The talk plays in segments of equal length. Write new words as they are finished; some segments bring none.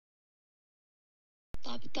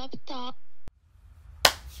Top.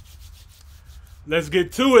 Let's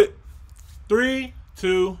get to it. 3,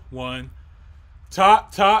 2, 1.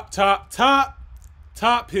 Top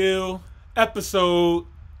Hill, episode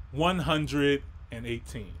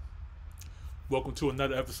 118. Welcome to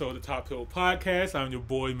another episode of the Top Hill Podcast. I'm your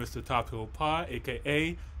boy, Mr. Top Hill Pod,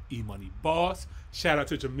 a.k.a. E-Money Boss. Shout out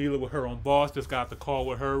to Jamila with her on Boss. Just got the call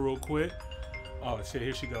with her real quick. Oh, shit,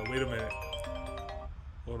 here she go. Wait a minute.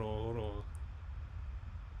 Hold on.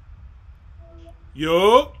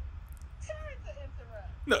 Yo.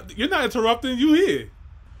 No, you're not interrupting. You here.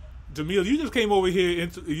 Jamila, you just came over here,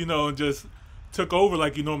 and just took over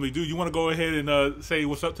like you normally do. You want to go ahead and say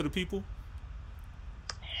what's up to the people?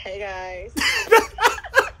 Hey, guys.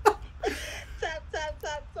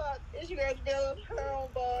 Top. It's your girl, Jamila, her on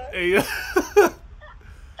Boss. Hey.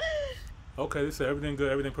 Okay, this is everything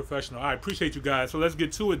good, everything professional. All right, appreciate you guys. So let's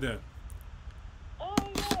get to it then. Oh,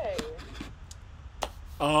 yay.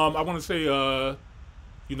 I want to say,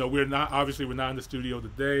 we're not in the studio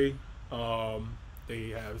today. They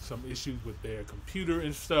have some issues with their computer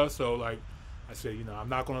and stuff. So, like I said, I'm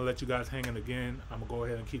not going to let you guys hanging again. I'm going to go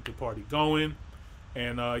ahead and keep the party going.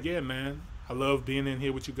 And, yeah, man, I love being in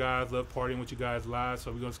here with you guys, love partying with you guys live.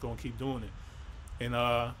 So we're just going to keep doing it. And,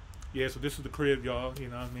 yeah, so this is the crib, y'all. You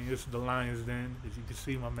know what I mean? This is the Lion's Den. As you can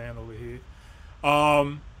see, my man over here.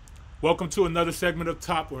 Welcome to another segment of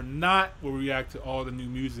Top or Not, where we react to all the new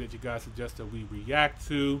music that you guys suggest that we react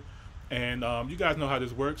to. And you guys know how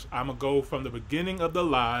this works. I'm going to go from the beginning of the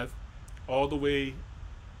live all the way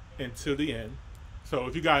until the end. So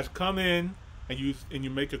if you guys come in and you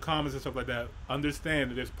make your comments and stuff like that,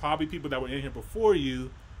 understand that there's probably people that were in here before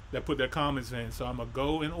you that put their comments in. So I'm going to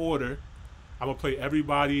go in order. I'm going to play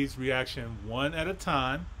everybody's reaction one at a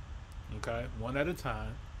time. Okay? One at a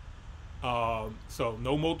time. So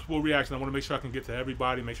no multiple reactions. I want to make sure I can get to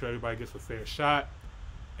everybody, make sure everybody gets a fair shot.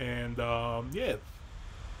 And, yeah.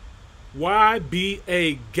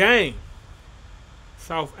 YBA Gang.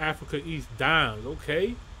 South Africa East Downs.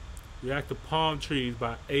 Okay. React to Palm Trees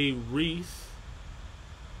by A-Reece,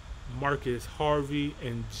 Marcus Harvey,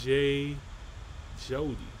 and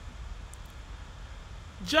Jody.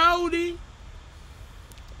 Jody!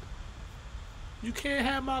 You can't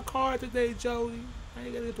have my card today, Jody. I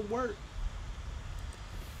ain't gotta get to work.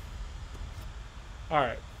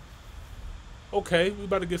 Alright. Okay, we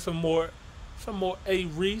about to get some more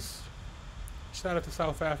A-Reece. Shout out to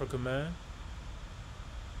South Africa, man.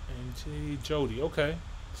 And Jody. Okay.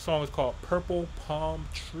 The song is called Purple Palm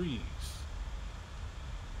Trees.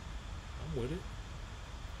 I'm with it.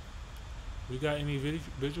 We got any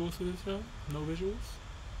visuals to this show? No visuals?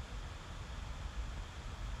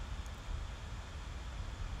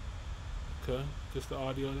 Okay, just the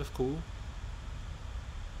audio, that's cool.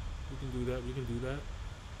 We can do that.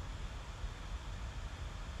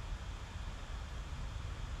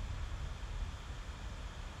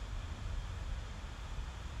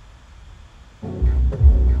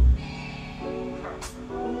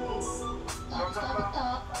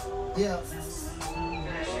 Yeah.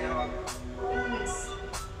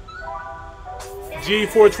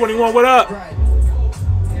 G421, what up? Right.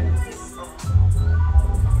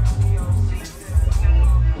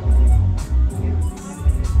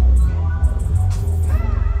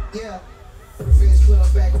 Yeah. Fans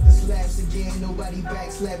club back with the slaps again. Nobody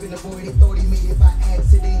backslapping the boy. They thought he made it by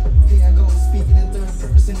accident. Here I go speaking in third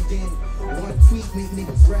person again. One tweet make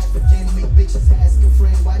niggas rap again. Make bitches ask a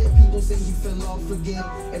friend. Why did people say he fell off again?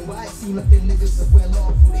 And why it seem like the niggas are well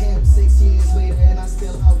off with him 6 years later and I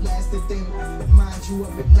still outlasted them. Mind you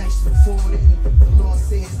up at nights before then. The Lord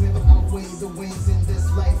says never outweigh the wins in this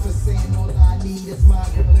life. For saying all I need is my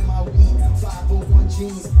girl and my weed. 501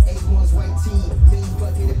 jeans, A1's white tee. Main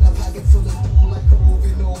bucket in a pocket full of dough like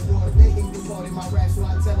COVID-01. They hate the part in my rap, so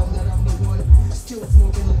I tell them that I'm the one. Still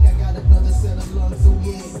smoking like I got another set of lungs. So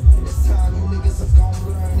yeah, it's time you niggas is gon'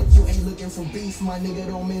 learn. If you ain't looking for beef, my nigga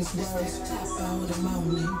don't mince words. It's that top out of the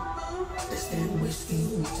morning. It's that whiskey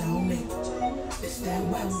we told me. It's that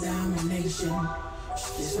wealth domination.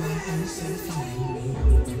 It's my answer if you ain't me.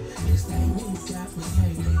 It's that new got me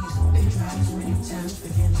haters. They tried too many times,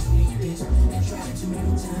 begin to sneak this. They tried too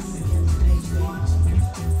many times, begin to play this.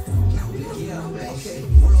 Yeah, okay.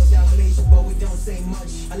 World domination, but we don't say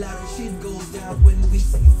much. A lot of shit goes down when we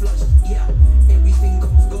say flush. Yeah, everything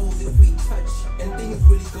goes gold if we touch. And things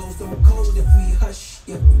really go so cold if we hush.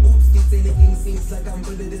 Yeah, oops, this anything seems like I'm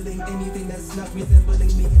belittling anything that's not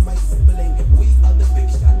resembling me and my sibling. We are the big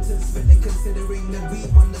shotters, really considering that we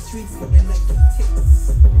on the streets looking like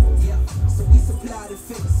ticks. Yeah, so we supply the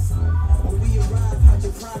fix. When we arrive, how'd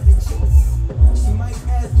your private chicks? She might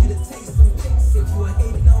ask you to take some pics. If you are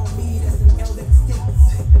hating on me, that's an L that sticks.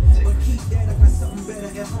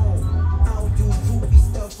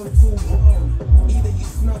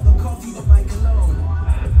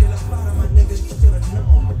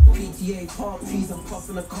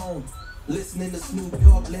 zone. Listening to Snoop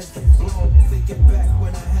Dogg, let's get blown. Thinking back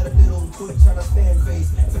when I had a little quick trying to stand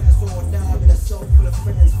face. Fast forward now, I'm in a cell full of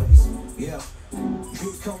friends' face. Yeah,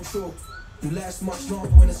 dreams come true. You last much longer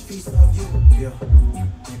when the streets love you. Yeah,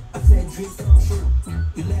 I said dreams come true.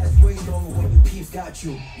 You last way longer when your peeps got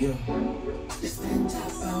you. Yeah. It's that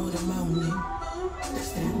top of the morning.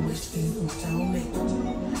 That's that whiskey with tonic.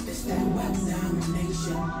 It's that white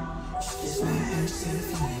domination. It's my accent if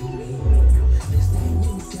you ain't me. It's that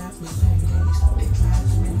new drop Mercedes. They tried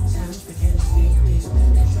too many times, we can't escape this.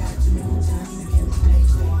 They tried too many times, we can't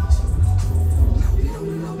replace this. No, we don't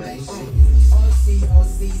need no basics. All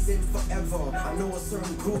season forever. I know a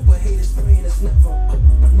certain group of haters praying it's never.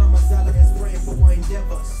 But Mama Zala is praying for our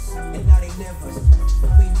endeavors. And now they never.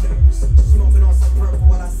 I be nervous. Smoking on some purple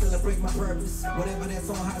while I celebrate my purpose. Whatever that's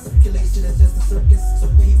on high circulation is just a circus. So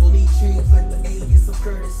people need change like the alias of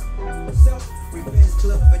Curtis. Self-revenge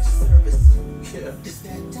club at your service. Yeah. It's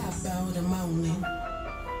that top of the morning.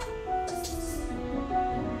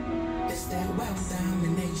 It's that wild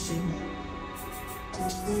domination.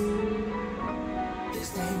 It's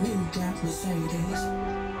that new drop Mercedes.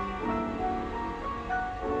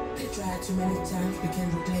 They tried too many times, we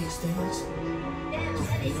can't replace things.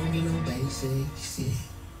 We don't need no basics, yeah.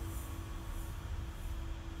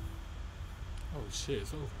 Oh shit,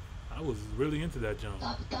 so I was really into that jump.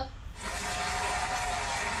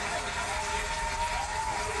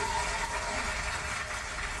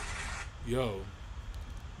 Yo,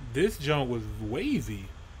 this jump was wavy.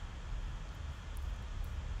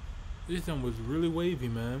 This jump was really wavy,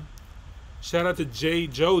 man. Shout out to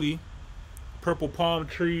Jody, Purple Palm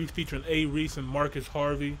Trees featuring A-Reece and Marcus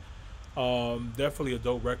Harvey. Definitely a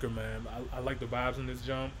dope record, man. I like the vibes in this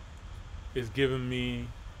jump. It's giving me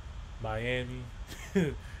Miami.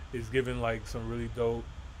 It's giving like some really dope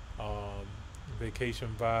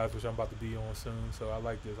vacation vibes, which I'm about to be on soon. So I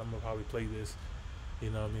like this. I'm gonna probably play this. You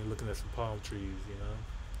know what I mean? Looking at some palm trees, you know.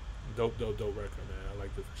 Dope record, man. I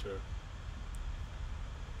like this for sure.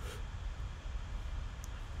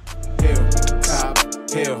 Hill, top,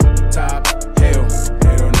 hill,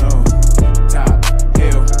 hell no. Top,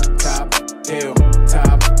 hill,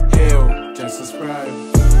 top, hill, just subscribe.